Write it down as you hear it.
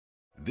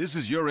This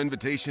is your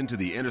invitation to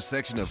the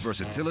intersection of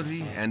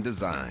versatility and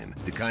design.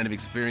 The kind of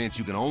experience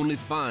you can only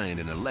find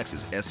in a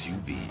Lexus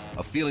SUV.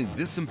 A feeling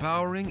this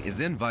empowering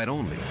is invite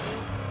only.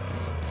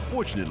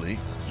 Fortunately,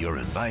 you're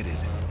invited.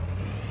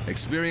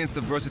 Experience the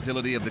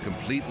versatility of the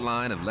complete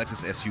line of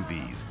Lexus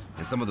SUVs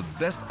and some of the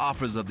best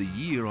offers of the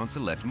year on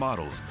select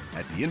models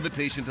at the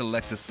Invitation to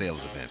Lexus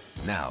sales event,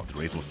 now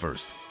through April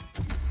 1st.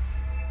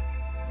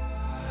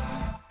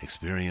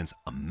 Experience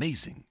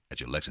amazing at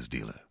your Lexus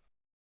dealer.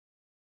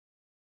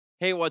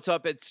 Hey, what's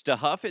up? It's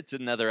DeHuff. It's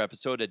another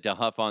episode of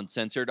DeHuff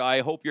Uncensored.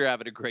 I hope you're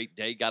having a great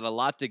day. Got a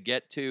lot to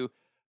get to,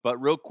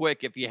 but real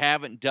quick, if you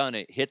haven't done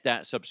it, hit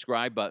that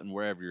subscribe button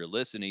wherever you're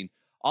listening.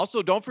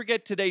 Also, don't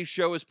forget today's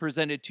show is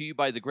presented to you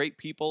by the great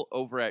people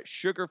over at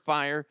Sugar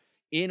Fire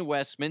in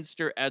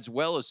Westminster, as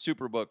well as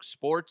Superbook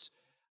Sports.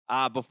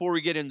 Before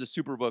we get into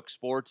Superbook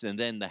Sports and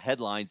then the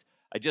headlines,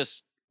 I'm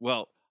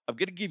going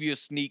to give you a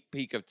sneak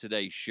peek of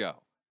today's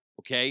show,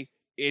 okay?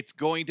 It's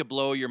going to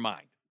blow your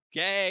mind,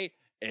 okay?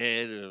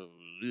 And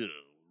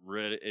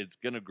it's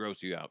going to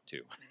gross you out,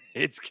 too.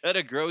 It's going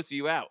to gross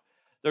you out.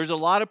 There's a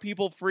lot of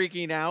people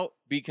freaking out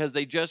because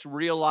they just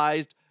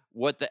realized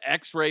what the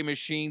X-ray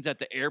machines at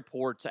the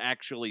airports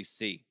actually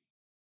see.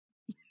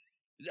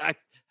 I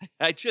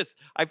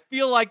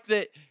feel like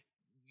that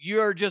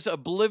you're just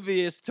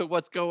oblivious to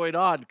what's going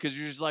on because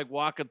you're just like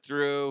walking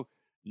through,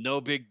 no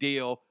big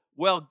deal.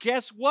 Well,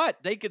 guess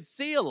what? They could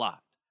see a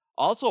lot.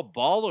 Also,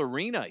 Ball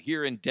Arena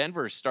here in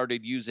Denver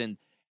started using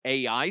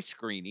AI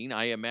screening.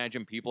 I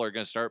imagine people are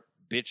going to start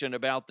bitching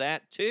about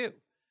that too.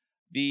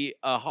 The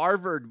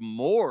Harvard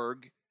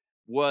Morgue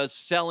was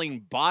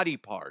selling body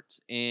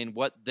parts, and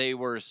what they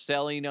were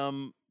selling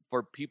them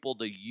for people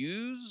to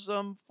use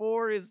them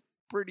for is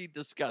pretty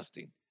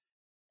disgusting.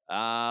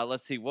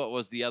 Let's see, what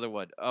was the other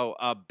one?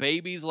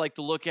 Babies like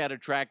to look at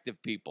attractive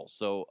people.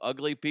 So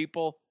ugly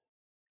people,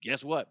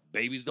 guess what?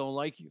 Babies don't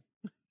like you.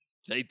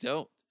 They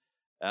don't.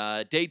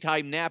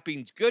 Daytime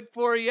napping's good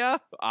for you.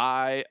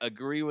 I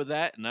agree with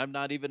that, and I'm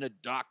not even a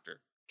doctor,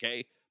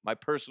 okay? My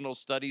personal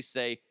studies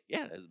say,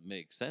 yeah, it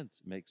makes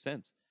sense. It makes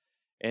sense.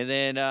 And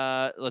then,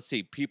 let's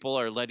see, people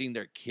are letting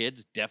their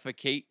kids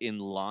defecate in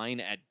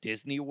line at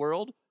Disney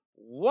World.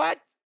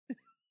 What?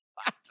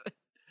 What?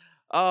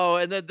 Oh,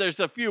 and then there's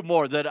a few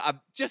more that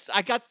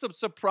I got some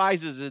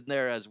surprises in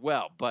there as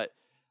well. But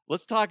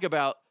let's talk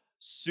about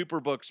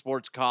Superbook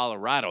Sports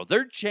Colorado.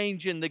 They're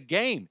changing the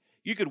game.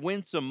 You could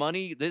win some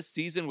money this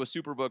season with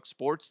Superbook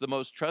Sports, the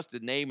most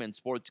trusted name in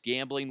sports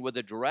gambling with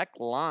a direct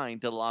line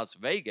to Las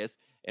Vegas.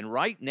 And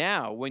right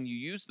now, when you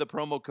use the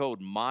promo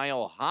code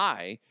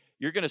MILEHIGH,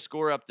 you're going to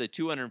score up to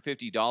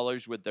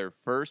 $250 with their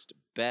first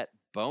bet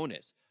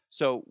bonus.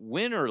 So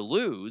win or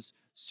lose,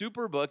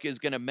 Superbook is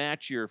going to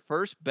match your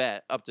first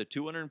bet up to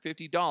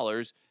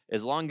 $250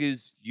 as long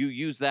as you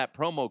use that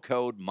promo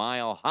code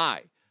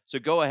MILEHIGH. So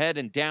go ahead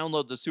and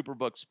download the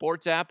Superbook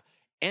Sports app,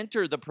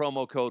 enter the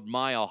promo code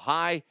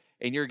MILEHIGh,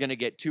 and you're going to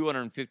get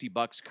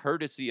 $250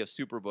 courtesy of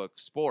Superbook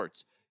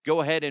Sports.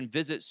 Go ahead and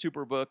visit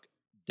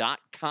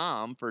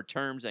superbook.com for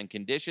terms and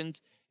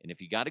conditions. And if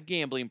you got a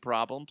gambling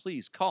problem,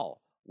 please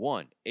call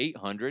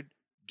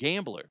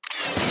 1-800-GAMBLER.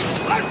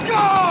 Let's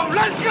go!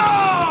 Let's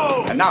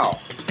go! And now,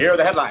 here are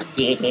the headlines.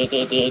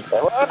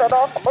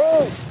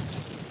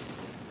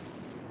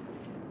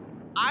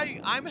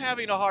 I'm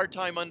having a hard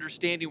time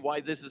understanding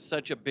why this is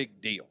such a big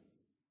deal.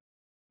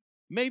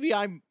 Maybe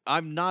I'm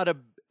not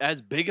as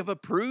big of a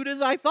prude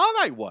as I thought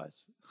I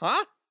was.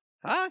 Huh?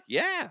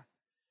 Yeah.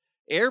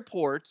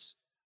 Airports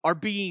are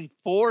being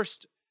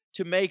forced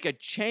to make a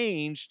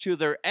change to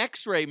their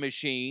X-ray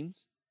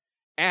machines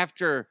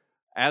after,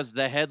 as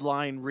the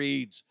headline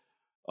reads,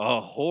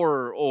 a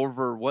horror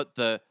over what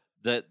the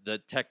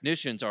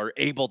technicians are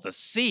able to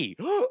see.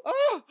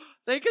 Oh,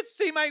 they could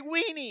see my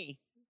weenie.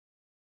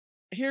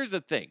 Here's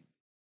the thing.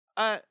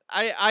 I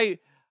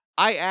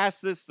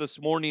asked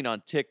this morning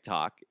on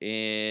TikTok,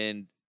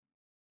 and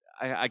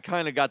I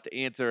kind of got the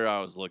answer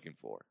I was looking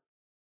for.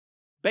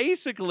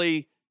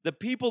 Basically, the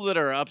people that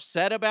are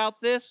upset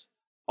about this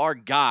are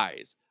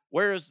guys,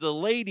 whereas the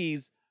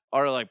ladies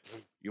are like,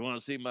 you want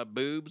to see my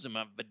boobs and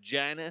my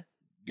vagina?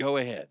 Go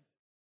ahead.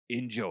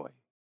 Enjoy.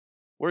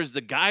 Whereas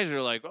the guys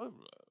are like, oh,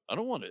 I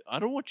don't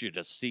want you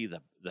to see the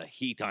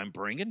heat I'm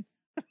bringing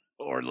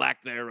or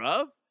lack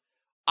thereof.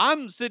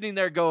 I'm sitting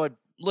there going,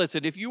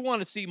 listen, if you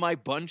want to see my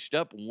bunched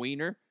up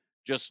wiener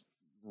just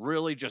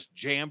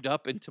jammed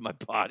up into my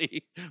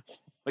body,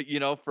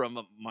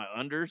 from my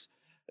unders,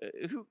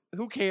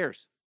 who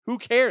cares? Who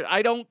cares?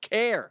 I don't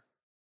care.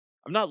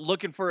 I'm not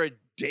looking for a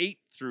date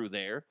through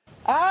there.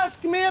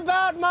 Ask me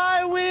about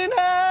my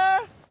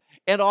wiener.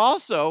 And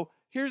also,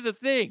 here's the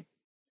thing.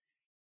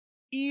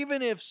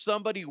 Even if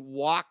somebody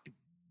walked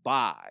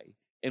by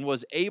and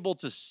was able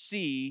to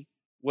see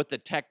what the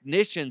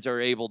technicians are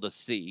able to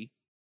see,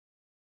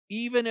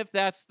 even if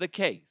that's the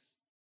case,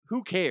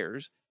 who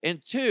cares?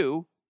 And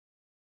two,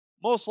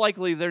 most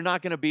likely they're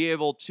not going to be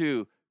able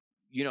to,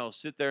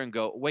 sit there and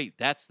go, wait,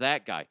 that's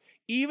that guy.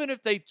 Even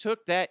if they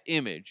took that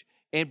image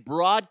and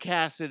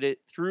broadcasted it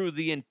through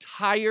the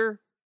entire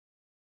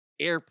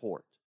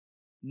airport,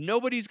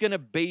 nobody's going to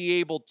be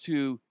able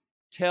to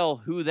tell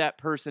who that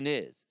person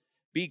is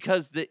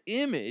because the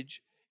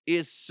image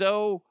is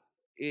so,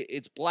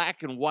 it's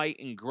black and white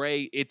and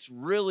gray. It's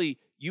really,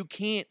 you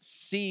can't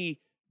see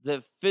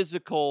the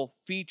physical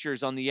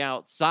features on the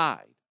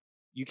outside.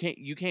 You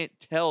can't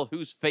tell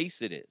whose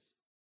face it is.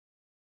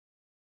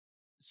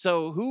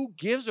 So who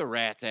gives a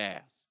rat's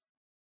ass?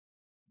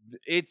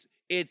 It's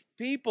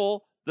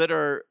people that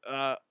are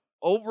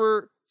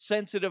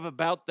oversensitive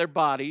about their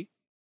body,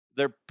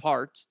 their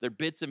parts, their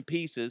bits and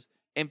pieces,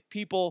 and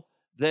people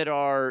that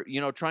are,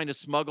 trying to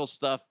smuggle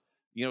stuff,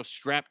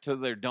 strapped to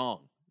their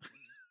dong.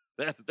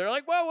 They're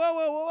like, whoa, whoa,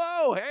 whoa, whoa,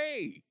 whoa,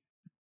 hey.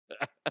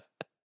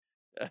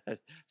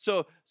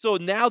 So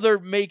now they're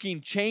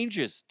making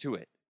changes to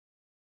it,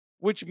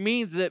 which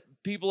means that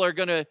people are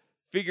going to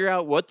figure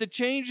out what the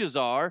changes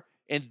are,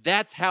 and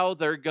that's how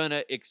they're going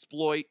to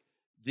exploit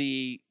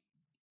the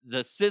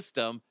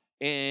system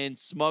and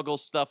smuggle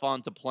stuff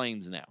onto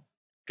planes now.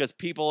 Because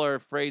people are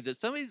afraid that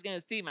somebody's going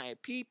to see my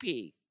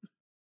pee-pee.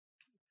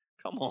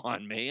 Come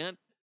on, man.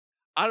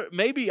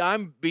 Maybe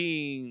I'm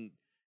being,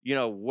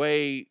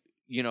 way,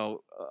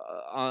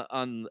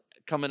 on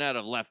coming out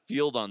of left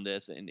field on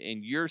this, and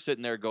you're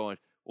sitting there going,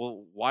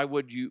 well, why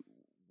would you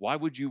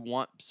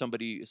want some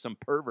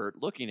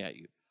pervert looking at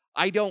you?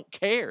 I don't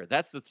care.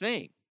 That's the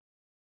thing.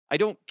 I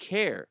don't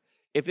care.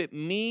 If it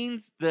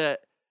means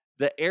that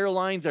the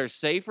airlines are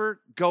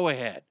safer, go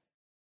ahead.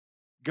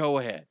 Go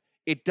ahead.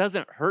 It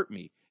doesn't hurt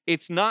me.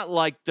 It's not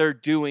like they're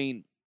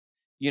doing,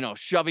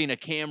 shoving a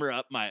camera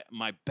up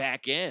my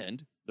back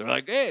end. They're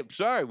like, hey,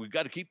 sorry, we've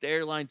got to keep the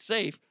airline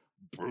safe.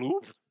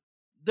 Bloop.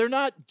 They're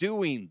not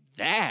doing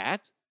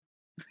that.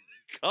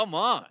 Come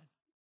on.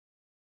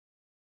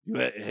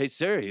 Hey,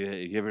 sir,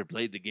 you ever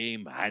played the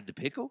game Hide the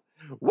Pickle?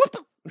 Whoop.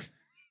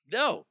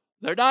 No,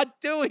 they're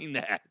not doing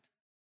that.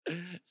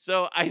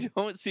 So I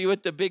don't see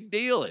what the big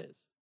deal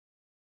is.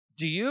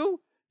 Do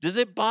you? Does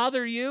it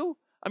bother you?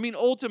 I mean,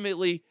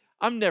 ultimately,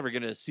 I'm never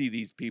going to see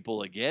these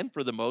people again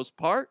for the most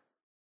part.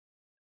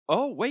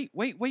 Oh, wait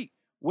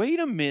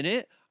a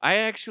minute. I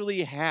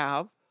actually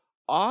have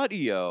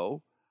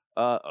audio,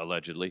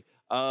 allegedly,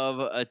 of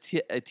a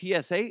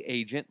TSA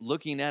agent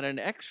looking at an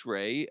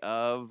X-ray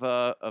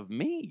of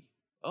me.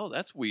 Oh,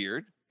 that's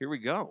weird. Here we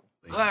go.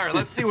 Larry,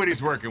 let's see what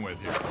he's working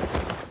with here.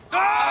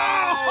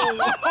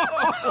 Oh!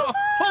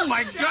 Oh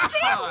my God!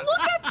 Damn, look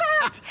at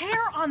that!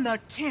 Hair on the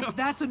tip.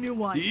 That's a new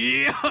one.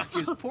 Yuck,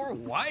 his poor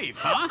wife,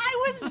 huh?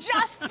 I was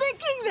just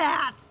thinking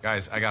that!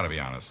 Guys, I gotta be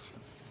honest.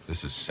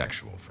 This is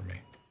sexual for me.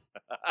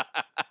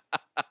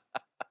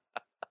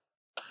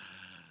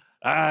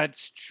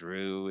 It's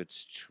true.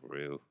 It's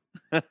true.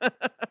 I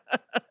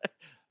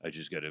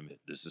just gotta admit,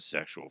 this is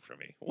sexual for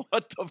me.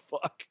 What the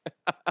fuck?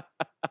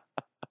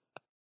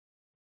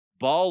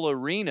 Ball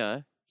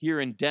Arena here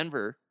in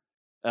Denver,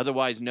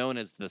 otherwise known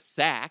as the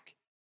Sack.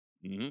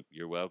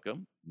 You're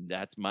welcome.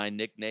 That's my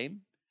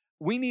nickname.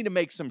 We need to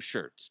make some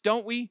shirts,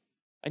 don't we?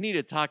 I need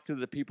to talk to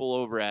the people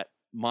over at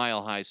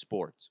Mile High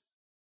Sports.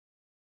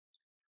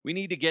 We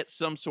need to get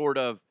some sort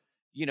of,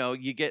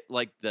 you get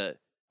like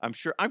I'm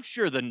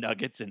sure the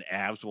Nuggets and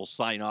Avs will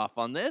sign off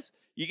on this.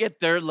 You get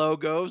their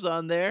logos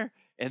on there,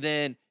 and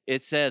then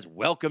it says,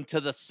 welcome to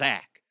the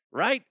Sack,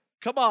 right?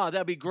 Come on,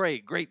 that'd be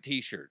great. Great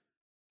t-shirt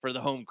for the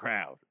home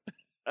crowd.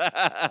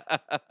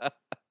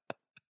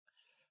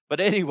 But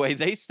anyway,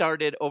 they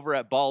started over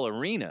at Ball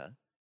Arena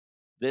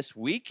this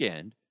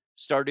weekend,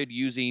 started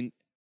using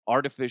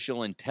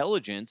artificial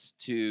intelligence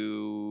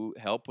to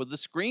help with the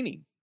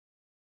screening.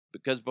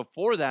 Because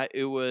before that,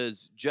 it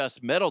was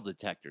just metal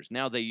detectors.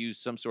 Now they use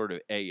some sort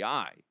of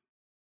AI.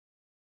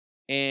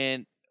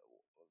 And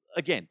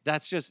again,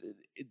 that's just,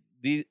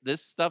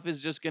 this stuff is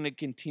just going to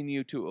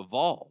continue to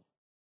evolve.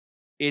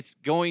 It's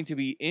going to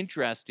be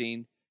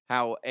interesting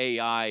how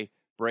AI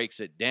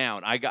breaks it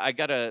down. I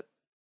got to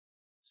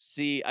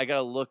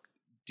look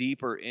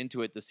deeper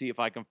into it to see if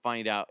I can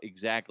find out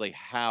exactly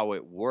how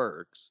it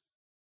works,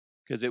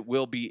 because it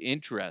will be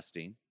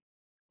interesting.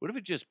 What if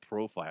it just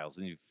profiles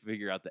and you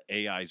figure out the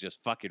AI is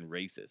just fucking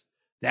racist?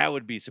 That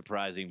would be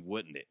surprising,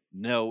 wouldn't it?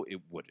 No,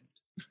 it wouldn't.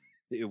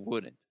 It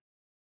wouldn't.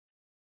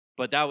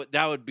 But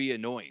that would be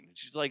annoying.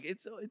 She's like,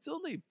 it's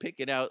only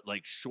picking out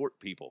like short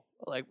people.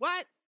 Like,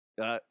 what?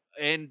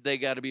 And they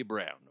got to be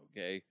brown,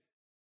 okay?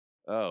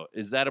 Oh,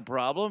 is that a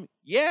problem?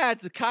 Yeah,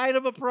 it's a kind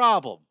of a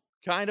problem.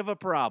 Kind of a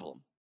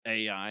problem,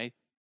 AI.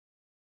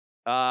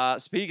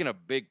 Speaking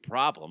of big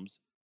problems,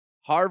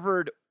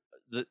 Harvard,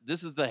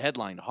 this is the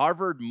headline.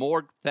 Harvard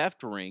morgue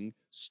theft ring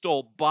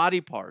stole body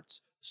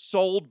parts,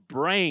 sold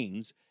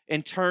brains,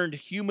 and turned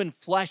human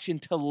flesh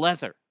into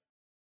leather.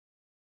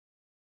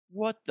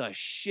 What the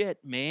shit,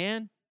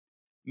 man?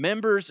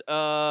 Members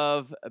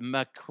of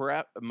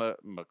Macrabery?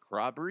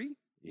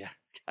 Yeah,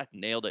 God,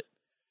 nailed it.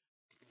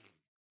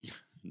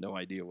 No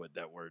idea what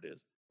that word is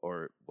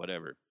or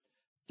whatever.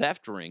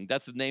 Theft ring,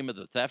 that's the name of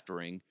the theft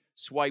ring,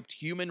 swiped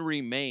human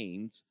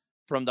remains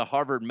from the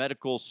Harvard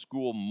Medical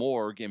School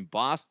morgue in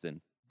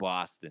Boston.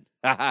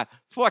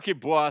 Fucking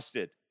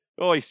Boston.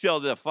 Oh, he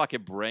sold the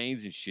fucking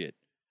brains and shit.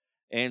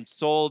 And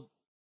sold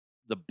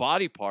the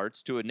body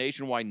parts to a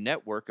nationwide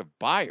network of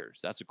buyers.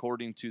 That's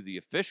according to the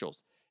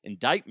officials.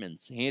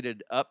 Indictments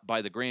handed up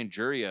by the grand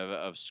jury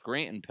of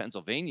Scranton,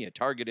 Pennsylvania,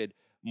 targeted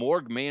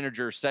morgue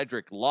manager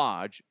Cedric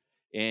Lodge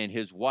and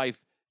his wife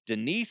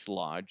Denise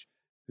Lodge,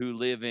 who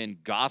live in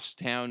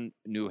Goffstown,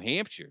 New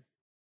Hampshire,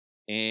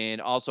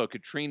 and also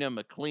Katrina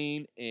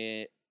McLean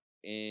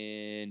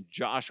and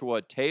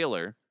Joshua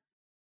Taylor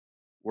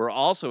were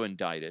also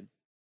indicted.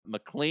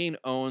 McLean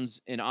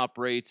owns and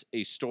operates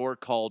a store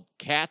called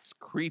Cat's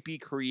Creepy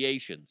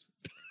Creations.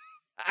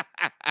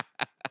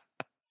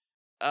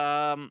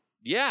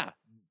 Yeah,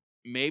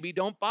 maybe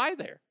don't buy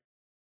there.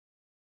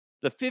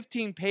 The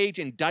 15-page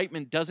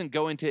indictment doesn't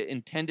go into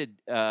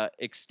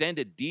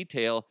extended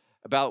detail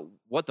about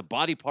what the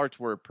body parts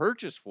were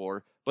purchased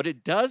for, but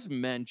it does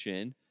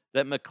mention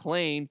that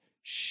McLean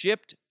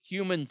shipped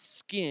human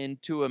skin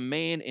to a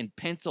man in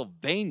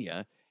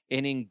Pennsylvania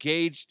and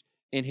engaged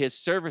in his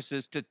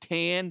services to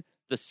tan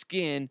the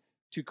skin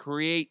to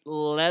create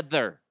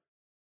leather.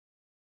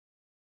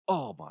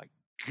 Oh my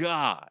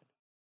God.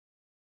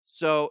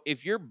 So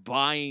if you're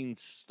buying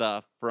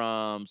stuff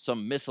from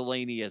some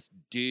miscellaneous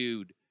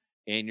dude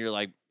and you're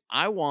like,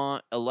 I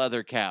want a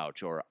leather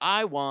couch or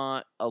I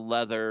want a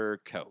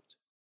leather coat,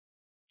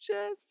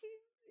 just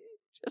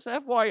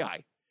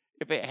FYI,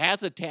 if it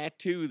has a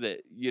tattoo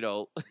that,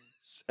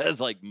 says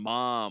like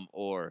mom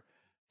or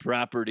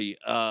property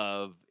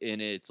of,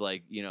 and it's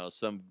like,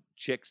 some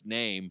chick's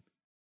name,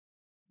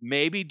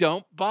 maybe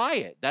don't buy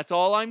it. That's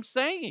all I'm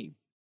saying.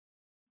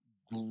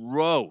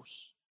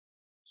 Gross.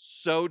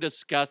 So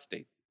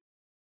disgusting.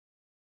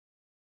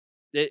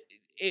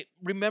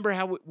 Remember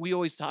how we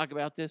always talk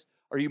about this?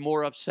 Are you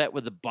more upset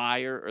with the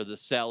buyer or the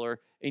seller?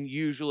 And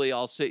usually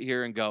I'll sit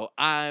here and go,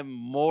 I'm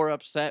more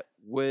upset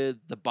with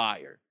the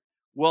buyer.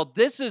 Well,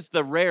 this is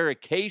the rare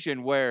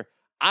occasion where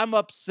I'm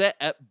upset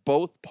at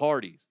both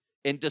parties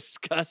and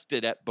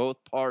disgusted at both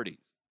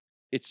parties.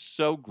 It's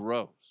so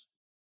gross.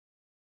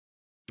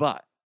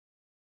 But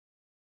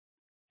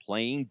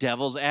playing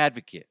devil's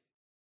advocate,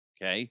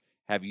 okay?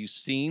 Have you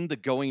seen the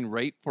going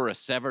rate for a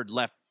severed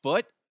left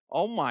foot?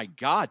 Oh my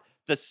God.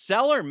 The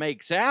seller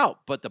makes out,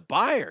 but the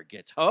buyer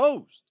gets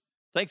hosed.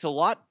 Thanks a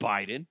lot,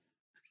 Biden.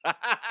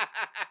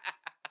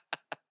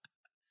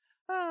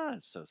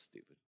 So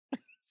stupid.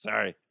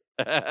 Sorry.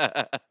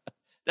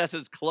 That's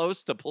as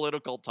close to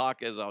political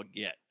talk as I'll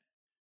get.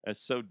 That's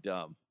so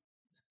dumb.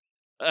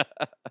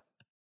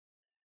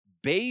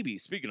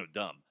 Babies, speaking of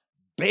dumb,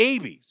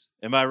 babies,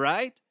 am I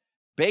right?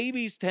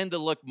 Babies tend to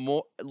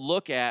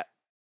look at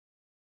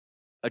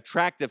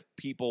attractive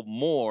people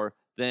more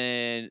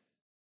than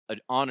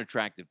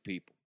unattractive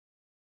people.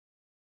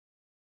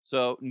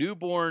 So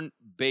newborn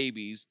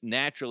babies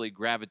naturally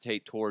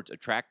gravitate towards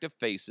attractive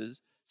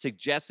faces,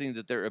 suggesting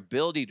that their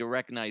ability to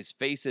recognize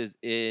faces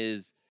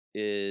is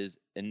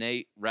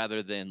innate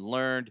rather than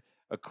learned.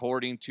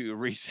 According to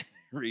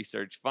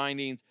research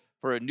findings,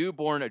 for a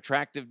newborn,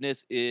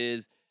 attractiveness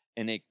is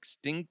an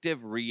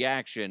instinctive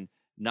reaction,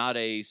 not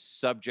a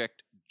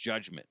subject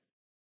judgment.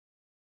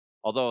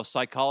 Although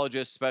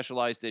psychologists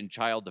specialized in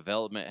child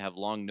development have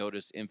long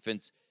noticed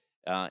infants'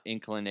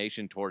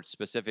 inclination towards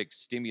specific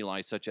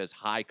stimuli such as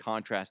high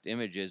contrast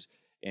images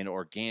and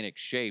organic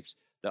shapes,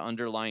 the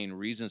underlying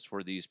reasons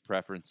for these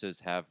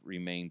preferences have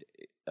remained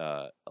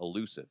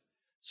elusive.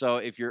 So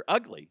if you're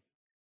ugly,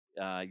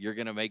 you're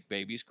going to make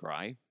babies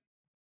cry.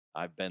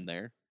 I've been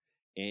there.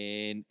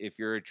 And if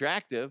you're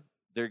attractive,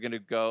 they're going to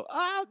go,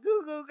 oh,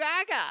 goo goo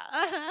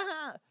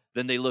gaga.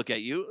 Then they look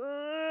at you,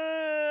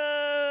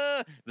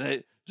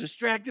 they're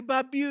distracted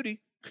by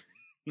beauty.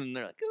 And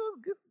they're like, goo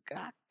goo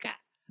gaga.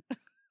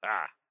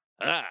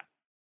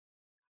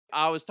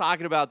 I was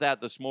talking about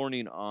that this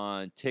morning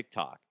on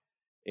TikTok.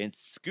 And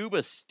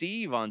Scuba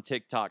Steve on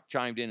TikTok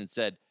chimed in and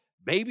said,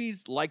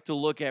 babies like to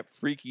look at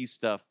freaky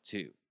stuff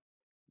too.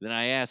 Then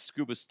I asked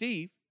Scuba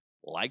Steve,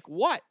 like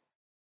what?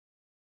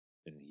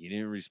 And he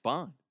didn't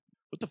respond.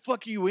 What the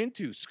fuck are you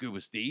into,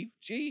 Scuba Steve?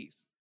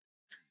 Jeez.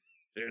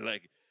 They're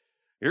like,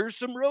 here's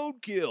some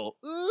roadkill.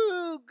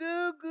 Ooh,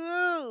 goo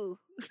goo.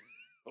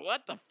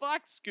 What the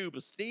fuck,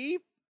 Scuba Steve?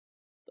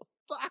 The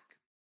fuck?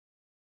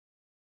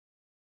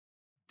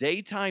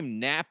 Daytime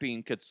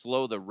napping could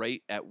slow the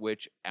rate at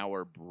which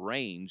our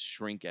brains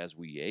shrink as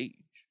we age.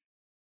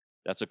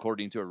 That's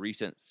according to a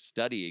recent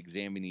study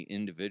examining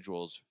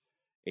individuals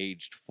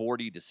aged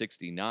 40 to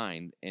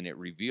 69, and it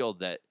revealed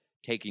that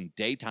taking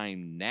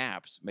daytime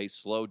naps may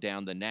slow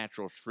down the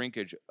natural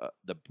shrinkage of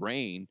the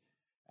brain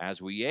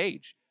as we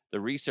age. The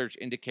research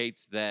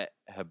indicates that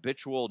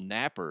habitual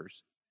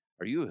nappers,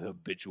 are you a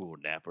habitual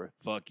napper?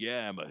 Fuck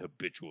yeah, I'm a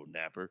habitual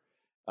napper.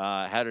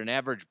 Had an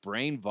average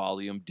brain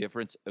volume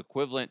difference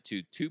equivalent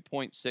to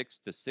 2.6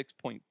 to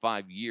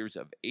 6.5 years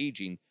of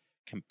aging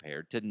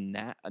compared to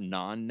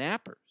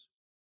non-nappers.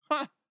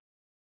 Huh.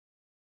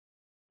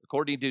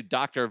 According to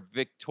Dr.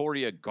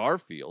 Victoria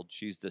Garfield,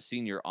 she's the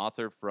senior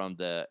author from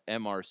the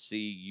MRC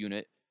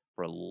Unit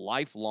for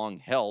Lifelong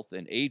Health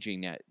and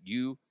Aging at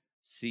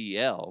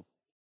UCL.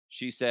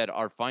 She said,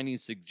 our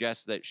findings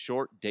suggest that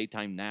short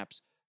daytime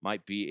naps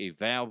might be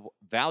a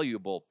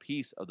valuable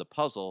piece of the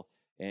puzzle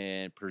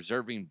and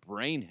preserving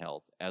brain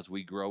health as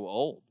we grow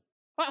old.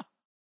 Ha!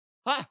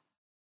 Ha!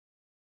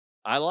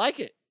 I like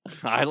it.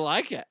 I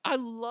like it. I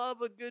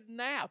love a good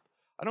nap.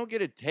 I don't get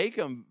to take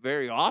them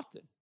very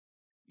often.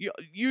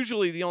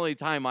 Usually the only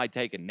time I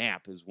take a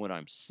nap is when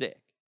I'm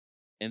sick.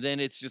 And then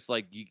it's just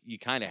like you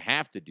kind of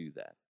have to do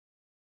that.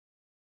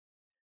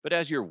 But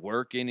as you're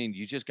working and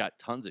you just got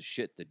tons of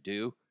shit to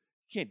do,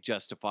 you can't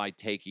justify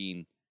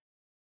taking,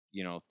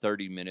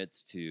 30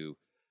 minutes to,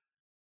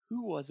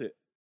 who was it?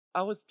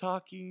 I was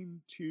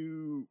talking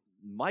to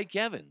Mike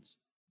Evans.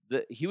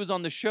 He was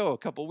on the show a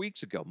couple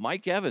weeks ago.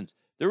 Mike Evans.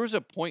 There was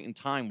a point in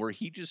time where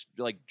he just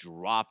like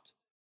dropped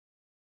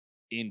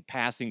in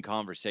passing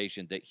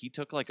conversation that he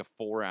took like a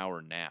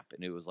 4-hour nap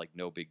and it was like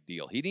no big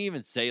deal. He didn't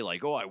even say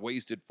like, oh, I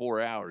wasted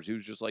 4 hours. He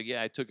was just like,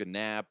 yeah, I took a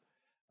nap,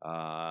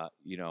 at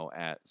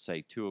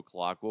say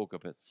 2:00, woke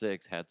up at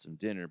 6, had some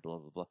dinner, blah,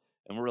 blah, blah.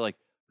 And we're like,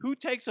 who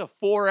takes a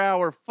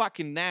 4-hour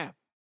fucking nap?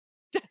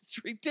 That's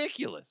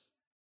ridiculous.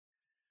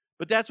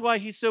 But that's why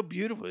he's so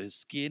beautiful. His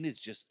skin is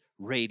just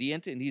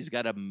radiant and he's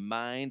got a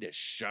mind as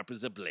sharp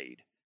as a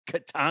blade.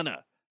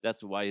 Katana.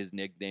 That's why his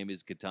nickname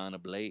is Katana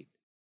Blade.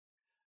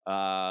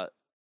 Wow.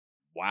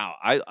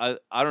 I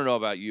don't know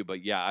about you,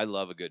 but yeah, I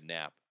love a good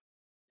nap.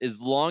 As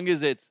long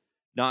as it's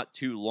not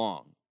too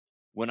long.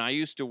 When I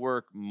used to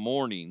work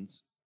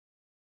mornings,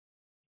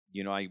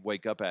 I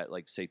wake up at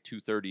like say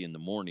 2:30 in the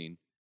morning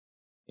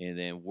and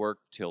then work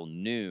till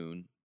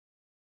noon.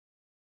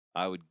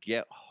 I would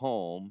get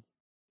home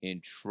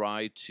and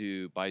try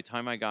to, by the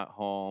time I got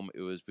home,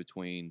 it was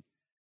between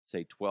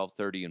say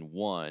 12:30 and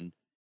 1.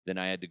 Then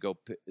I had to go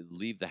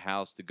leave the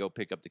house to go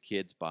pick up the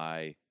kids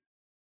by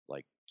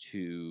like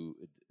 2.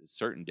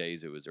 Certain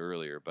days it was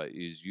earlier, but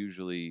it was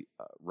usually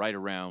right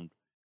around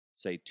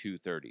say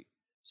 2:30.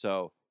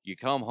 So you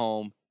come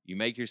home, you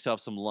make yourself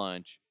some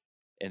lunch,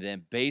 and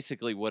then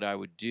basically what I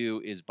would do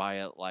is by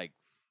at like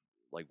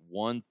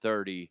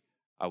 1:30,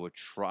 I would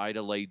try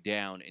to lay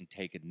down and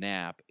take a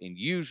nap. And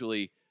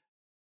usually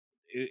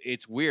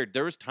it's weird.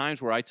 There was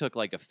times where I took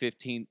like a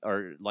 15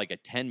 or like a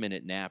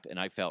 10-minute nap and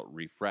I felt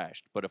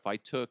refreshed. But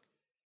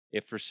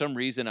if for some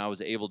reason I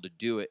was able to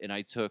do it and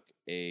I took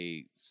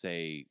a,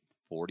 say,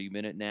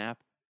 40-minute nap,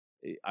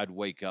 I'd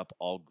wake up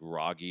all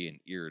groggy and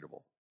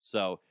irritable.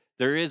 So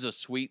there is a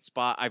sweet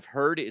spot. I've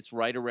heard it's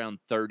right around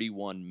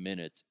 31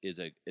 minutes is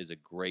a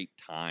great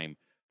time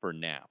for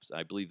naps.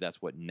 I believe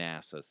that's what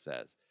NASA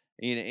says.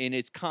 And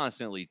it's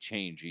constantly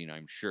changing,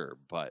 I'm sure.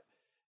 But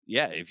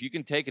yeah, if you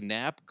can take a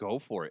nap, go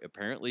for it.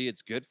 Apparently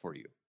it's good for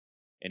you.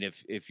 And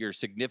if your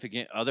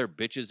significant other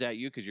bitches at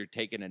you because you're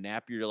taking a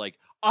nap, you're like,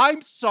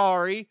 I'm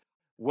sorry.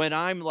 When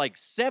I'm like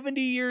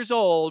 70 years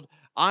old,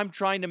 I'm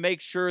trying to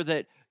make sure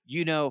that,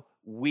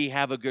 we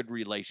have a good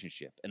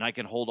relationship and I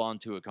can hold on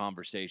to a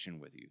conversation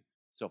with you.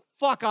 So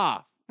fuck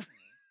off.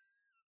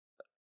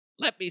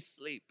 Let me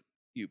sleep,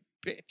 you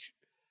bitch.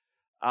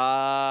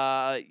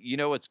 You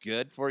know what's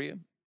good for you?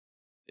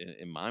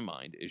 In my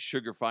mind, is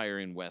Sugar Fire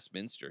in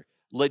Westminster.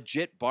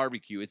 Legit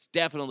barbecue. It's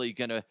definitely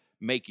going to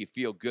make you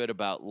feel good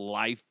about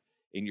life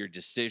and your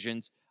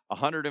decisions.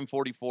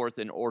 144th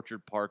and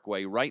Orchard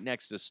Parkway, right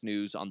next to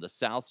Snooze on the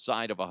south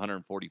side of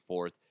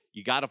 144th.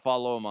 You got to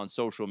follow them on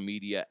social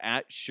media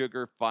at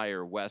Sugar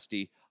Fire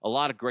Westy. A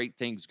lot of great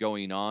things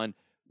going on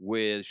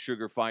with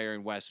Sugar Fire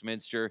in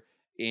Westminster.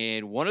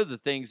 And one of the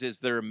things is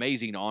their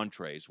amazing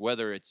entrees,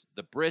 whether it's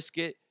the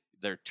brisket,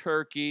 their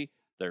turkey,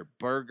 their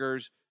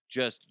burgers,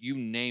 just you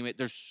name it.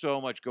 There's so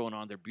much going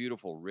on. They're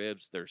beautiful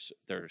ribs.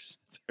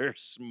 They're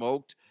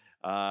smoked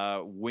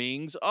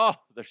wings. Oh,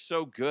 they're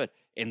so good.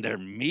 And they're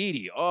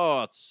meaty.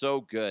 Oh, it's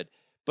so good.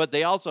 But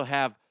they also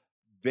have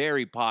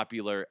very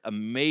popular,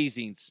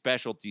 amazing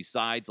specialty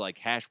sides like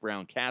hash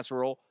brown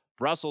casserole,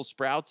 Brussels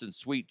sprouts and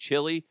sweet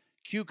chili,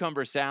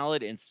 cucumber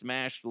salad, and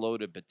smashed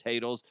loaded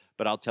potatoes.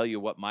 But I'll tell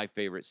you what my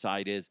favorite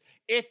side is.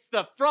 It's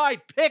the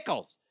fried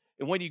pickles.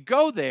 And when you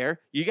go there,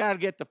 you got to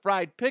get the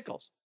fried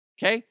pickles.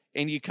 Okay?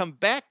 And you come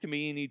back to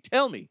me and you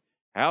tell me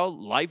how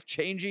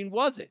life-changing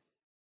was it.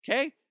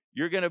 Okay?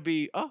 You're going to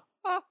be,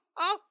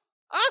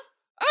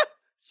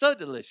 so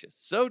delicious.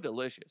 So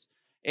delicious.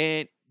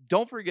 And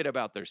don't forget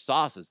about their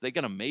sauces. They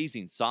got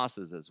amazing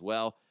sauces as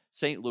well.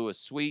 St. Louis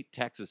sweet,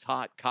 Texas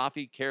hot,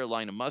 coffee,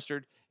 Carolina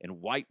mustard, and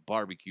white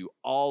barbecue.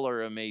 All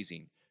are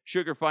amazing.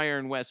 Sugar Fire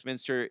in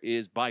Westminster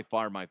is by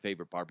far my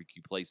favorite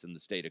barbecue place in the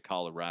state of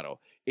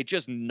Colorado. It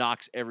just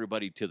knocks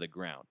everybody to the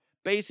ground.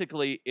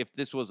 Basically, if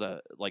this was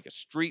like a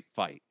street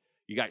fight,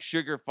 you got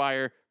Sugar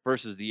Fire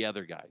versus the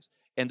other guys.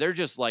 And they're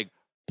just like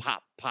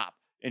pop, pop,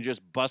 and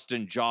just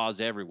busting jaws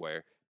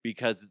everywhere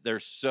because they're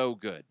so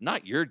good.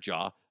 Not your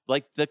jaw,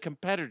 like the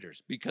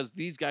competitors, because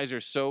these guys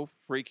are so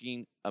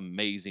freaking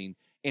amazing.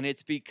 And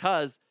it's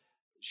because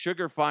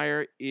Sugar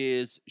Fire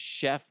is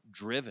chef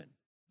driven.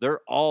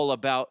 They're all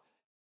about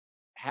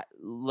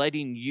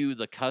letting you,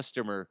 the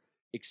customer,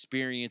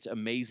 experience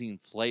amazing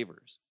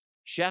flavors.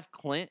 Chef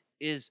Clint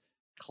is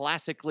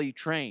classically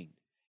trained,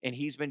 and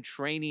he's been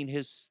training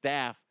his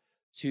staff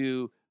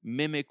to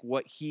mimic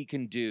what he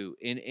can do.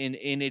 And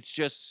it's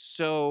just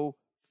so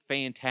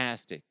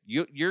fantastic.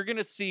 You're going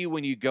to see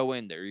when you go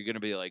in there, you're going to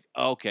be like,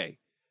 okay,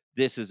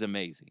 this is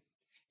amazing.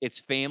 It's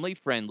family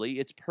friendly.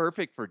 It's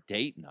perfect for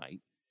date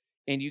night.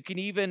 And you can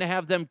even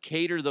have them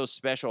cater those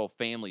special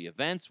family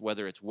events,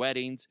 whether it's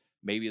weddings,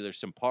 maybe there's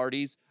some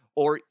parties,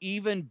 or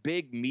even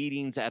big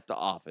meetings at the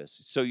office.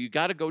 So you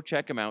got to go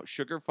check them out.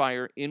 Sugar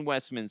Fire in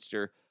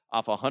Westminster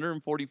off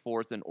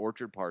 144th and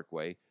Orchard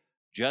Parkway,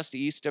 just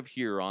east of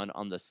Huron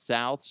on the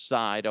south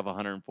side of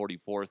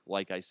 144th.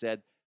 Like I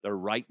said, they're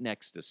right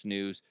next to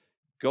Snooze.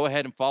 Go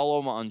ahead and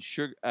follow them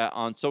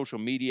on social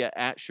media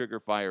at Sugar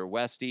Fire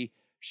Westy.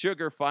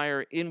 Sugar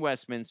Fire in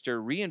Westminster,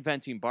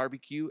 reinventing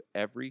barbecue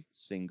every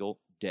single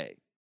day.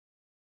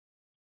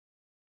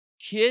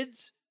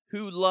 Kids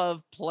who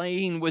love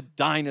playing with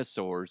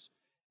dinosaurs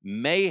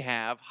may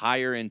have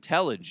higher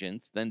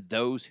intelligence than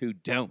those who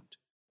don't.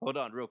 Hold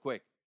on real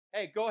quick.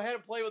 Hey, go ahead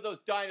and play with those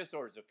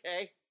dinosaurs,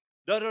 okay?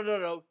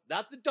 No.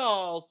 Not the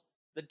dolls,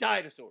 the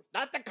dinosaurs.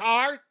 Not the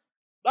cars.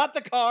 Not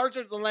the cars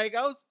or the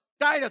Legos.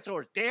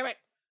 Dinosaurs, damn it.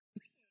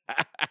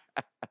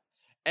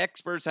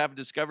 Experts have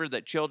discovered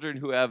that children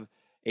who have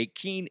a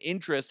keen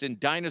interest in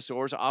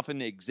dinosaurs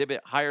often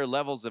exhibit higher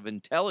levels of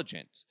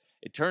intelligence.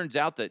 It turns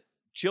out that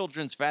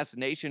children's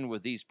fascination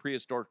with these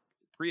prehistoric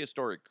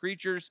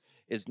creatures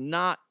is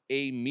not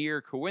a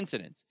mere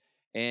coincidence.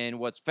 And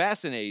what's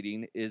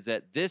fascinating is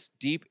that this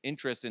deep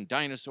interest in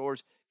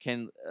dinosaurs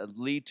can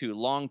lead to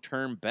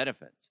long-term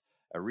benefits.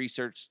 A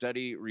research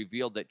study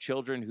revealed that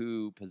children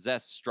who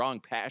possess strong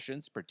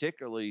passions,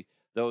 particularly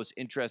those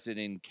interested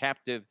in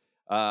captive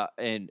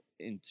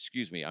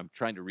excuse me, I'm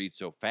trying to read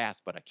so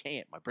fast, but I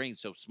can't. My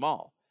brain's so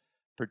small.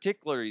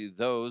 Particularly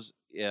those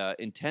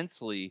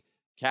intensely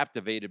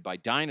captivated by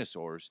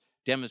dinosaurs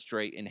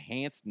demonstrate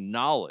enhanced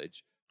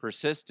knowledge,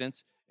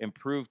 persistence,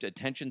 improved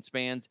attention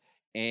spans,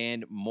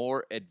 and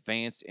more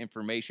advanced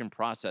information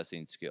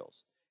processing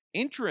skills.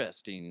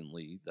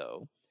 Interestingly,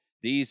 though,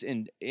 these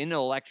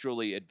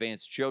intellectually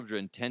advanced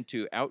children tend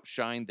to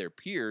outshine their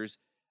peers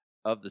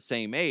of the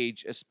same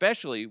age,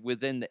 especially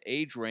within the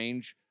age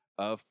range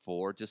of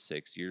 4 to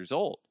 6 years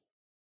old.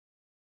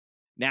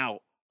 Now,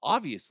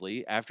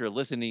 obviously, after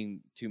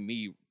listening to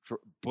me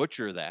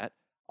butcher that,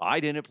 I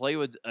didn't play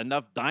with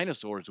enough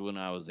dinosaurs when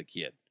I was a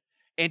kid.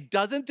 And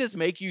doesn't this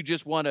make you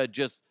just want to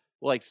just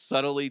like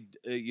subtly,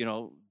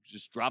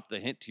 just drop the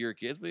hint to your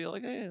kids? Be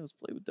like, hey, let's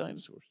play with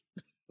dinosaurs.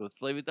 Let's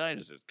play with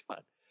dinosaurs. Come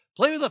on.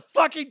 Play with the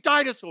fucking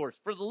dinosaurs,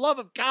 for the love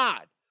of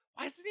God.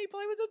 Why doesn't he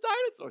play with the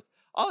dinosaurs?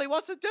 All he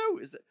wants to do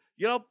is,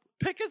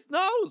 pick his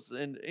nose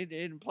and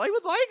play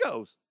with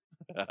Legos.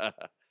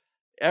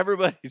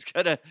 Everybody's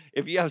gonna,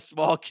 if you have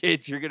small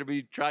kids, you're gonna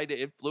be trying to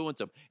influence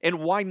them. And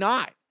why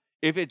not?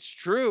 If it's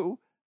true,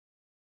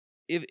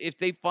 if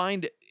they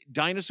find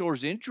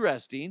dinosaurs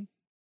interesting,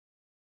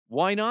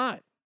 why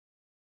not?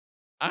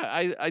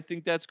 I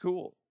think that's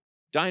cool.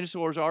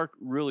 Dinosaurs are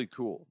really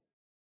cool.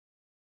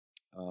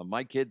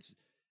 My kids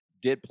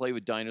did play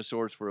with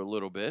dinosaurs for a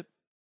little bit,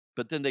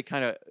 but then they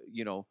kind of,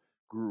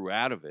 grew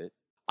out of it.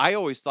 I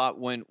always thought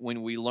when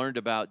we learned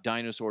about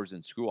dinosaurs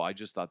in school, I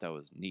just thought that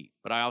was neat.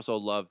 But I also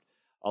loved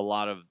a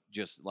lot of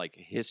just like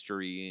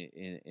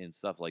history and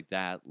stuff like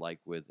that, like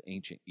with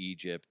ancient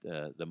Egypt,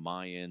 the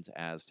Mayans,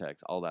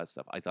 Aztecs, all that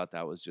stuff. I thought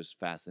that was just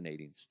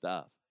fascinating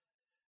stuff.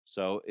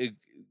 So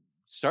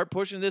start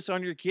pushing this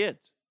on your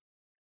kids.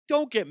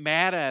 Don't get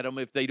mad at them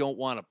if they don't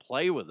want to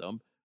play with them.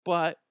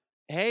 But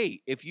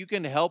hey, if you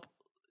can help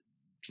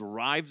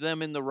drive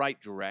them in the right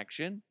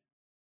direction,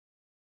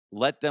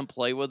 let them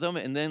play with them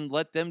and then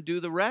let them do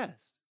the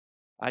rest.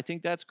 I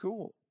think that's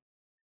cool.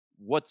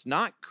 What's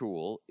not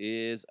cool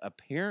is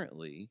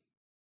apparently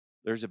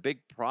there's a big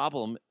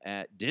problem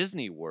at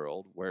Disney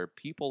World where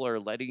people are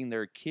letting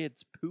their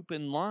kids poop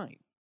in line.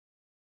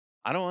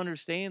 I don't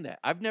understand that.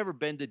 I've never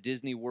been to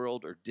Disney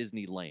World or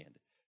Disneyland,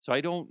 so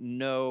I don't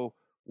know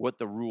what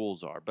the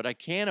rules are. But I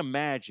can't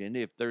imagine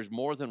if there's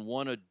more than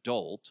one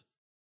adult,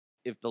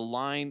 if the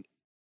line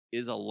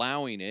is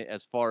allowing it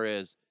as far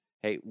as,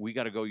 hey, we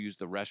got to go use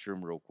the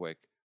restroom real quick.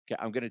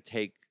 Okay, I'm going to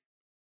take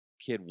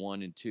kid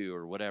 1 and 2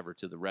 or whatever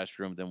to the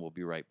restroom, then we'll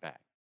be right back.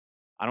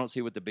 I don't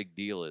see what the big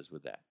deal is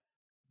with that.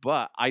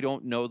 But I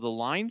don't know the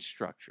line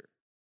structure.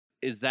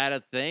 Is that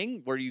a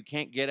thing where you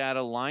can't get out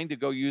of line to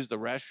go use the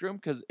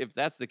restroom? Because if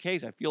that's the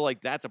case, I feel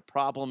like that's a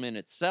problem in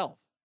itself.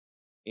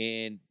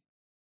 And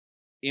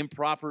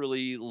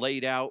improperly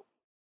laid out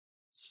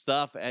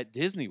stuff at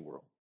Disney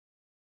World.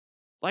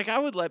 Like, I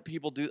would let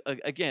people do,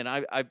 again,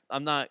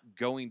 I'm not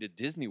going to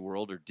Disney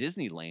World or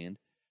Disneyland,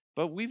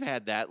 but we've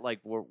had that,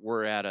 like,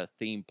 we're at a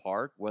theme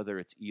park, whether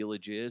it's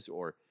Elages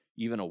or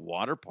even a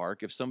water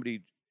park. If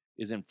somebody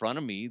is in front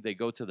of me, they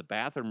go to the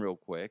bathroom real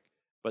quick,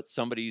 but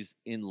somebody's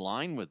in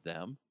line with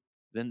them,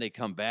 then they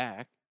come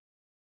back.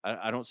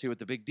 I don't see what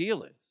the big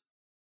deal is.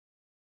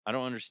 I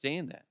don't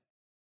understand that.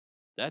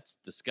 That's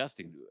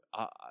disgusting.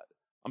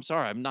 I'm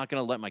sorry, I'm not going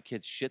to let my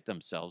kids shit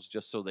themselves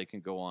just so they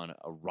can go on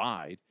a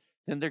ride.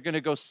 Then they're going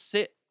to go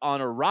sit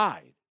on a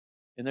ride,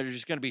 and they're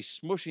just going to be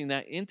smushing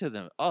that into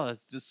them. Oh,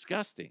 it's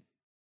disgusting.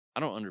 I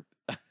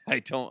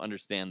don't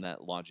understand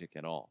that logic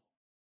at all.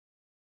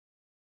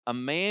 A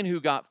man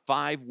who got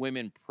 5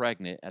 women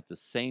pregnant at the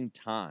same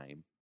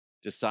time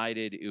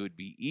decided it would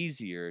be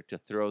easier to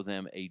throw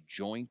them a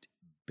joint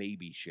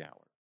baby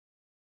shower.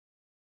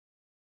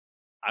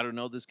 I don't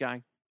know this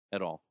guy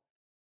at all,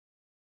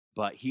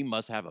 but he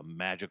must have a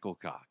magical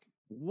cock.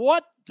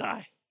 What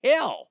the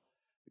hell?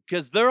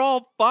 Because they're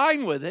all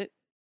fine with it,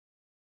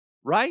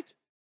 right?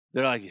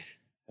 They're like,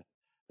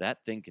 that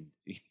thing can.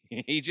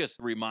 He just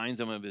reminds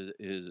them of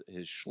his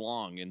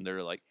schlong, and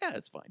they're like, yeah,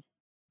 it's fine.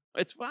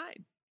 It's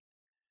fine.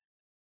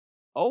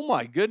 Oh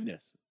my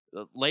goodness,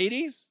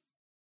 ladies,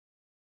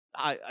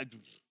 I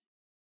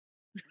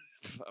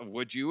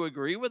would you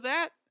agree with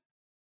that?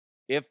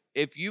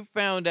 If you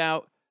found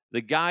out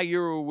the guy you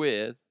were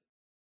with,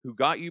 who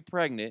got you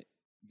pregnant,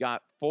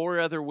 got 4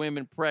 other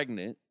women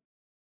pregnant,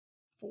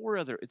 4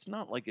 other. It's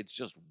not like it's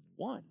just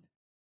one.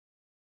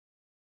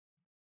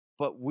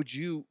 But would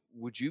you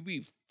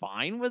be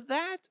fine with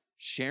that?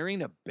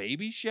 Sharing a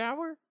baby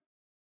shower?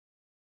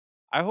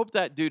 I hope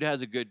that dude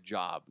has a good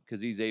job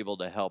because he's able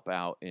to help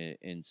out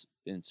and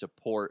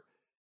support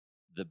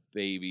the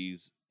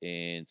babies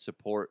and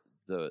support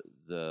the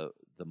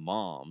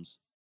moms.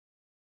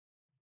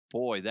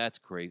 Boy, that's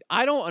crazy.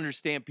 I don't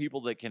understand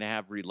people that can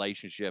have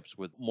relationships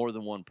with more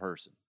than one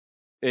person.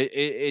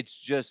 It's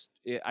just,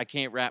 I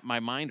can't wrap my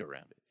mind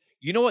around it.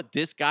 You know what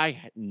this guy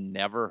had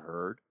never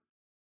heard?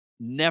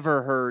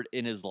 Never heard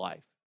in his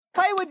life.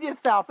 Play with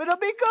yourself. It'll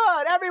be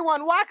good.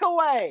 Everyone, walk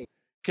away.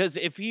 Because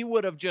if he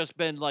would have just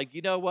been like,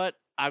 you know what?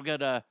 I'm going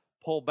to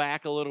pull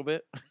back a little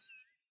bit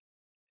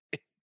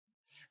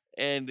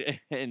and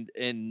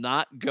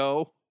not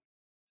go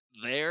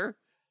there.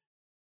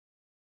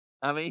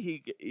 I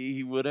mean,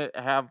 he would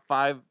have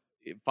 5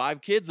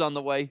 kids on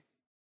the way.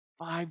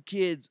 5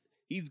 kids.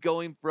 He's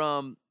going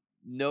from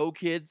no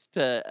kids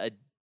to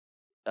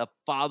a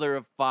father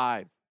of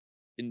 5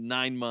 in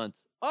 9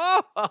 months.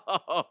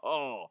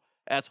 Oh,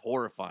 that's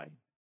horrifying.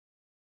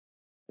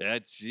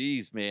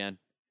 Jeez, man.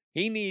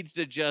 He needs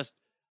to just,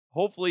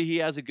 hopefully he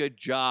has a good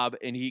job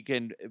and he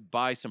can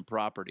buy some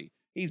property.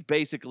 He's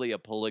basically a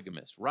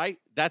polygamist, right?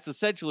 That's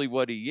essentially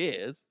what he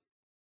is.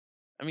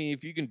 I mean,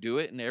 if you can do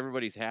it and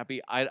everybody's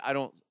happy, I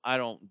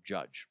don't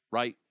judge,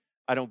 right?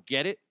 I don't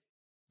get it,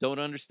 don't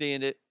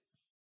understand it,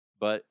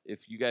 but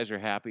if you guys are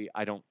happy,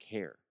 I don't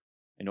care.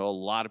 I know a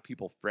lot of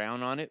people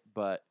frown on it,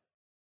 but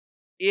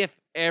if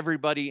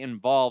everybody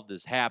involved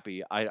is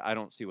happy, I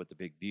don't see what the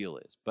big deal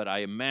is. But I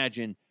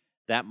imagine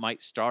that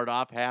might start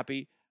off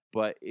happy,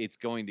 but it's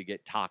going to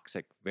get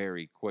toxic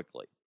very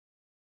quickly.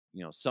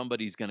 You know,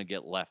 somebody's going to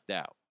get left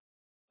out.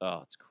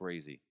 Oh, it's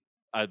crazy.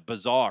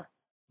 Bizarre,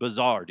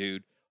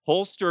 dude.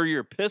 Holster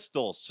your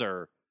pistol,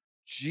 sir.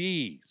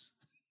 Jeez.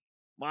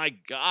 My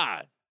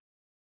God.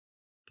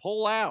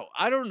 Pull out.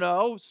 I don't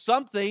know.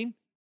 Something.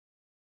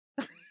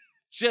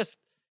 Just,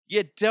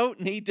 you don't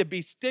need to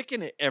be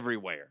sticking it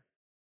everywhere.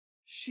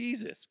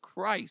 Jesus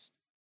Christ.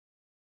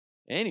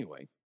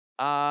 Anyway,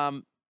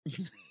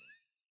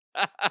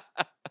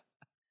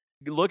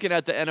 looking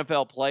at the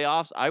NFL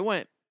playoffs,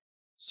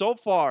 so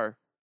far,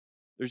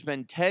 there's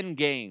been 10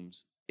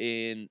 games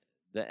in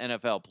the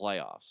NFL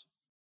playoffs,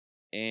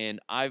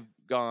 and I've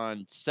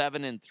gone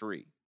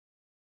 7-3.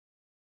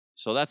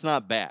 So that's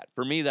not bad.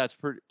 For me, that's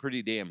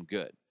pretty damn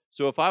good.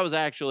 So if I was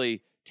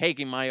actually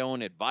taking my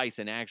own advice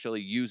and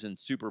actually using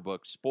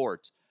Superbook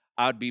Sports,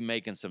 I'd be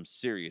making some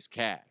serious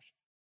cash.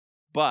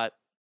 But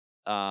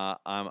I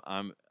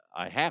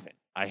haven't.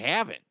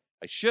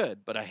 I should,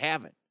 but I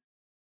haven't.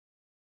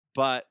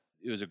 But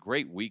it was a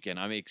great weekend.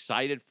 I'm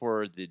excited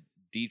for the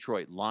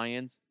Detroit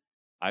Lions.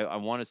 I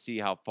want to see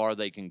how far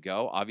they can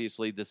go.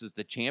 Obviously, this is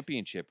the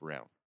championship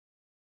round.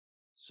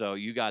 So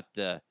you got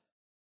the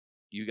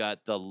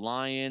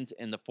Lions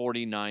and the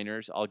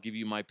 49ers. I'll give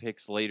you my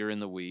picks later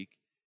in the week.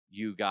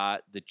 You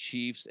got the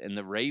Chiefs and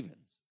the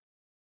Ravens.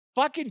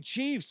 Fucking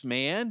Chiefs,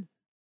 man.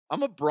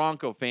 I'm a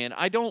Bronco fan.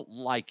 I don't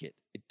like it.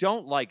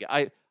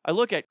 I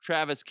look at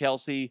Travis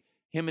Kelce.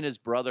 Him and his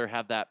brother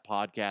have that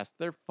podcast.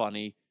 They're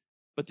funny.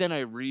 But then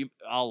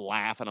I'll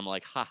laugh and I'm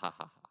like, ha, ha,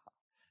 ha, ha.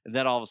 And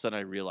then all of a sudden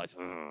I realize,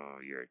 oh,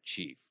 you're a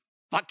Chief.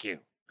 Fuck you.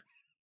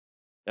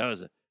 That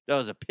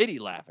was a pity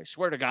laugh. I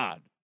swear to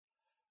God.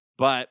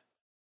 But,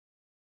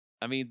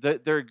 I mean,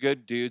 they're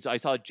good dudes. I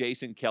saw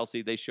Jason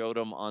Kelce. They showed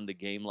him on the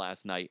game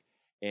last night.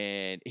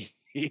 And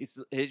his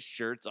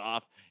shirt's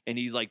off. And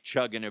he's like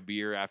chugging a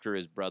beer after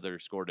his brother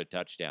scored a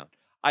touchdown.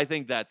 I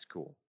think that's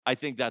cool. I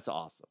think that's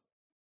awesome.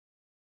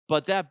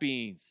 But that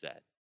being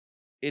said,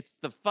 it's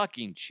the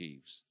fucking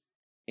Chiefs.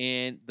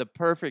 And the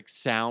perfect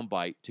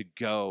soundbite to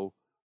go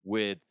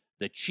with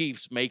the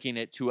Chiefs making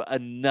it to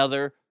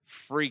another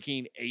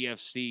freaking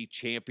AFC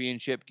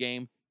championship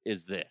game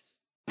is this.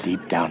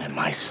 Deep down in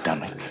my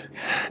stomach,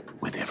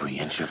 with every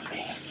inch of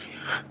me,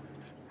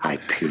 I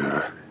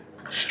pure,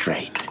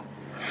 straight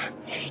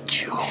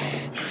hate you.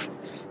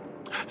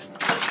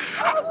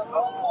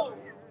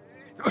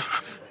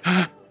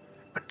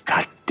 But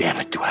God damn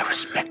it, do I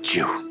respect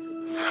you.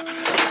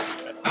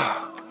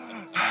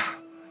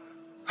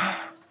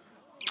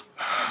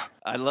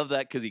 I love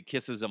that because he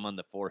kisses him on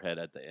the forehead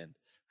at the end.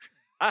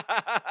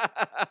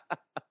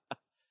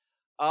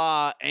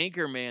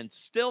 Anchorman,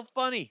 still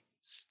funny.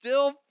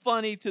 Still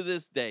funny to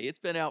this day. It's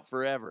been out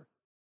forever.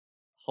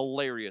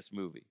 Hilarious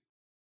movie.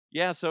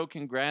 Yeah, so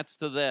congrats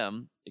to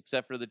them,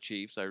 except for the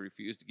Chiefs. I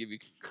refuse to give you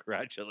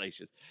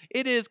congratulations.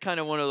 It is kind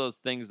of one of those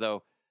things,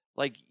 though.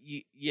 Like,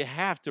 you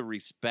have to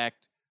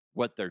respect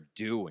what they're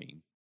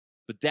doing.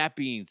 But that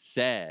being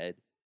said,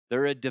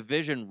 they're a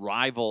division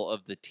rival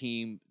of the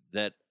team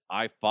that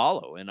I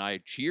follow and I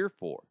cheer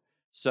for.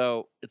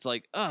 So it's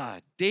like,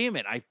 damn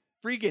it. I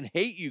freaking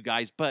hate you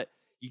guys, but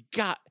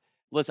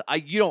listen,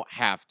 you don't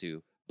have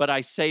to, but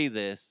I say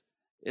this,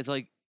 it's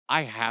like,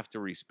 I have to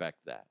respect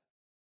that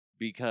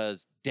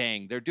because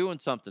dang, they're doing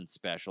something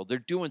special. They're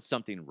doing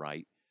something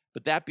right.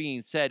 But that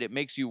being said, it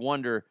makes you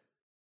wonder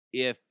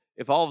if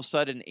all of a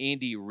sudden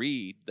Andy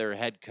Reid, their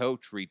head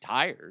coach,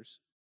 retires,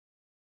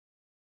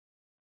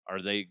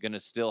 are they going to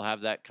still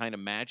have that kind of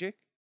magic?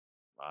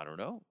 I don't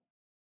know.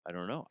 I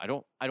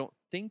don't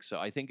think so.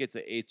 I think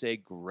it's a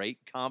great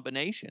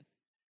combination.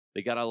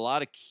 They got a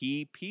lot of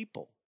key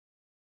people.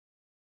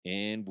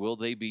 And will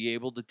they be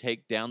able to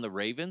take down the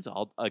Ravens?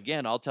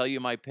 I'll tell you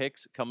my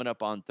picks coming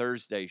up on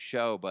Thursday's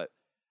show, but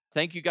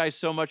thank you guys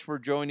so much for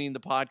joining the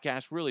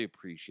podcast. Really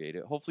appreciate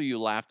it. Hopefully you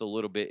laughed a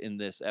little bit in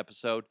this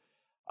episode.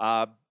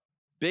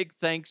 Big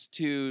thanks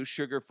to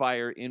Sugar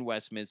Fire in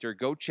Westminster.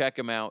 Go check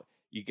them out.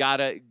 You got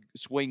to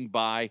swing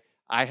by.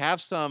 I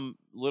have some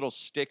little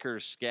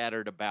stickers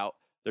scattered about.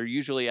 They're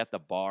usually at the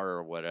bar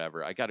or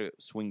whatever. I got to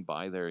swing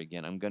by there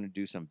again. I'm going to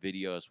do some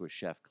videos with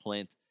Chef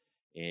Clint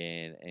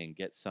and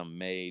get some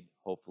made,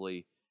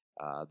 hopefully,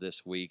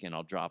 this week, and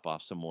I'll drop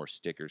off some more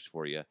stickers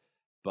for you.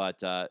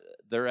 But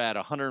they're at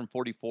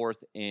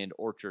 144th and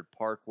Orchard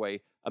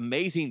Parkway.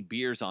 Amazing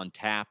beers on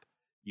tap.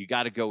 You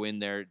got to go in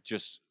there.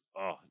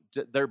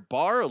 Their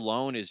bar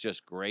alone is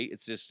just great.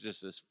 It's just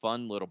this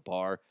fun little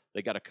bar.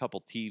 They got a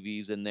couple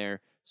TVs in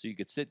there, so you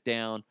could sit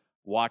down,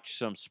 watch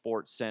some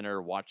Sports Center,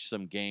 watch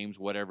some games,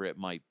 whatever it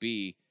might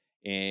be,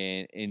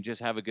 and just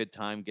have a good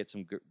time, get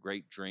some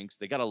great drinks.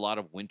 They got a lot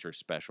of winter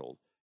special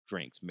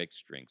drinks,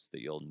 mixed drinks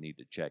that you'll need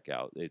to check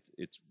out.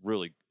 It's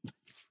really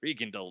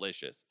freaking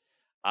delicious.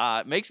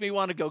 It makes me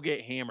want to go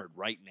get hammered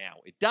right now.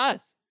 It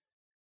does.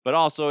 But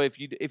also, if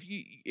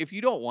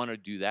you don't want to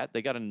do that,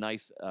 they got a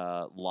nice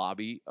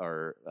lobby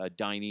or a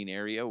dining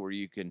area where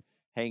you can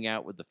hang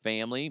out with the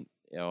family.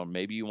 Or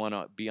maybe you want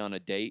to be on a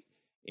date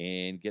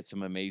and get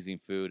some amazing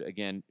food.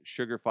 Again,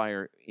 Sugar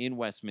Fire in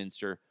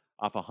Westminster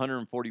off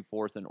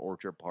 144th and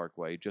Orchard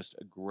Parkway. Just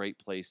a great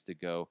place to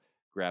go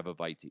grab a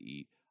bite to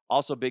eat.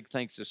 Also, big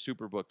thanks to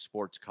Superbook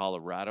Sports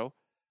Colorado.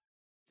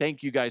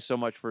 Thank you guys so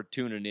much for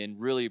tuning in.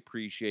 Really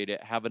appreciate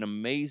it. Have an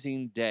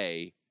amazing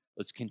day.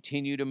 Let's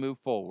continue to move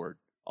forward.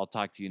 I'll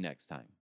talk to you next time.